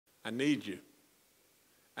I need you.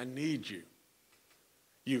 I need you.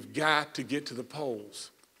 You've got to get to the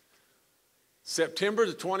polls. September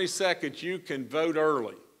the 22nd, you can vote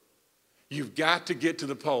early. You've got to get to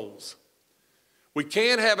the polls. We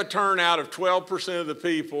can't have a turnout of 12% of the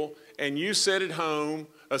people and you sit at home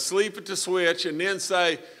asleep at the switch and then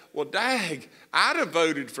say, well, dag, I'd have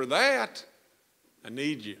voted for that. I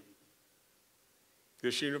need you.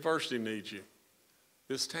 This university needs you.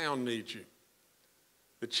 This town needs you.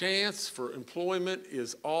 The chance for employment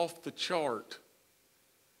is off the chart.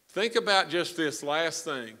 Think about just this last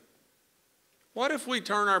thing. What if we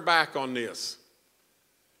turn our back on this?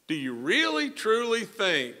 Do you really, truly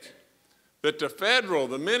think that the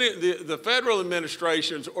federal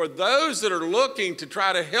administrations or those that are looking to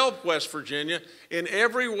try to help West Virginia in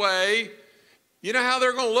every way, you know how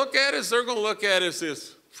they're going to look at us? They're going to look at us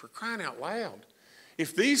as, for crying out loud,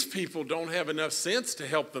 if these people don't have enough sense to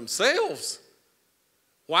help themselves,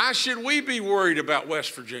 why should we be worried about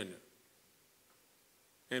West Virginia?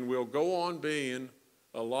 And we'll go on being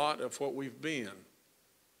a lot of what we've been.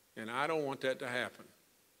 And I don't want that to happen.